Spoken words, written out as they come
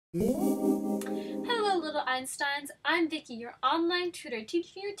Hello little Einsteins, I'm Vicky, your online tutor,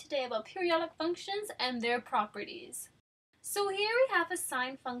 teaching you today about periodic functions and their properties. So here we have a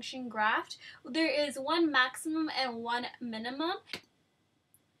sine function graph. There is one maximum and one minimum.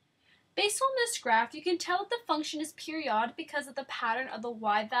 Based on this graph, you can tell that the function is periodic because of the pattern of the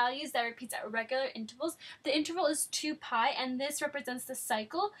y values that repeats at regular intervals. The interval is 2 pi, and this represents the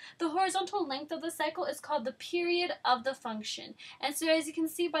cycle. The horizontal length of the cycle is called the period of the function. And so as you can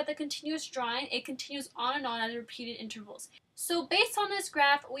see by the continuous drawing, it continues on and on at repeated intervals. So based on this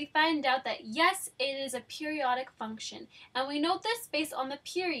graph, we find out that yes, it is a periodic function. And we note this based on the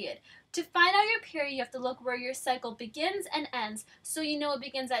period. To find out your period, you have to look where your cycle begins and ends. So you know it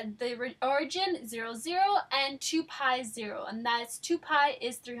begins at the origin, 0, 0, and 2 pi, 0. And that's 2 pi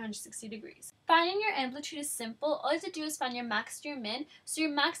is 360 degrees. Finding your amplitude is simple. All you have to do is find your max and your min. So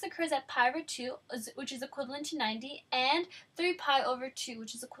your max occurs at pi over 2, which is equivalent to 90, and 3 pi over 2,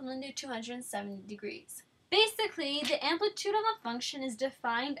 which is equivalent to 270 degrees. Basically, the amplitude of a function is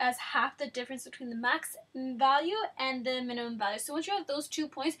defined as half the difference between the max value and the minimum value. So once you have those 2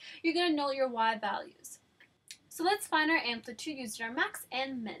 points, you're going to know your y values. So let's find our amplitude using our max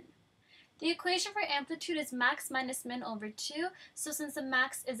and min. The equation for amplitude is max minus min over 2. So since the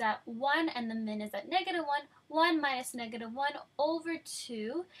max is at 1 and the min is at negative 1, 1 minus negative 1 over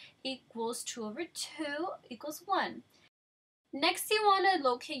 2 equals 2 over 2 equals 1. Next, you want to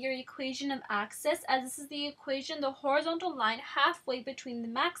locate your equation of axis, as this is the equation, the horizontal line halfway between the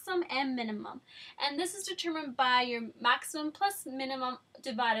maximum and minimum. And this is determined by your maximum plus minimum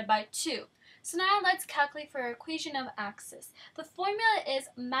divided by 2. So now let's calculate for our equation of axis. The formula is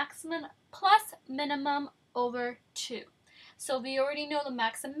maximum plus minimum over 2. So we already know the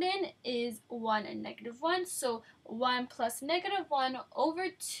max and min is 1 and negative 1. So 1 plus negative 1 over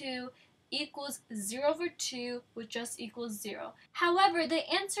 2 equals 0 over 2, which just equals 0. However, the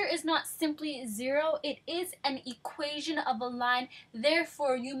answer is not simply 0, it is an equation of a line,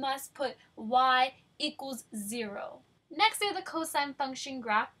 therefore you must put y equals 0. Next, we have the cosine function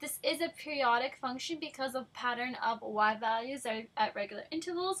graph. This is a periodic function because of pattern of y values at regular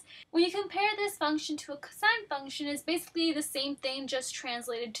intervals. When you compare this function to a cosine function, it's basically the same thing, just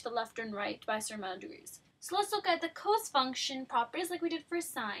translated to the left and right by a certain amount of degrees. So let's look at the cos function properties like we did for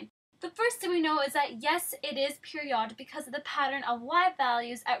sine. The first thing we know is that yes, it is periodic because of the pattern of y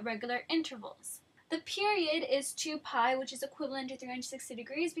values at regular intervals. The period is 2 pi, which is equivalent to 360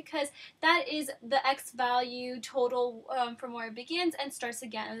 degrees because that is the x value total from where it begins and starts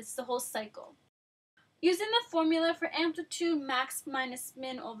again. And this is the whole cycle. Using the formula for amplitude, max minus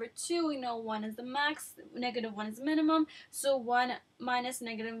min over 2, we know 1 is the max, negative 1 is the minimum. So 1 minus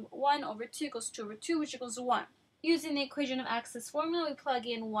negative 1 over 2 equals 2 over 2, which equals 1. Using the equation of axis formula, we plug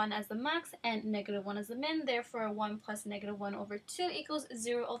in 1 as the max and negative 1 as the min. Therefore, 1 plus negative 1 over 2 equals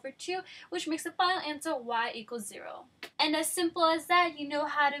 0 over 2, which makes the final answer y equals 0. And as simple as that, you know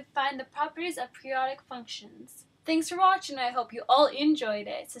how to find the properties of periodic functions. Thanks for watching. I hope you all enjoyed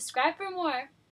it. Subscribe for more.